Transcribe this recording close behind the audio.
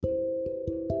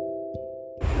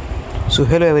So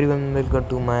hello everyone, welcome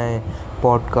to my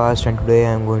podcast, and today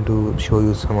I am going to show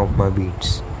you some of my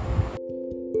beats.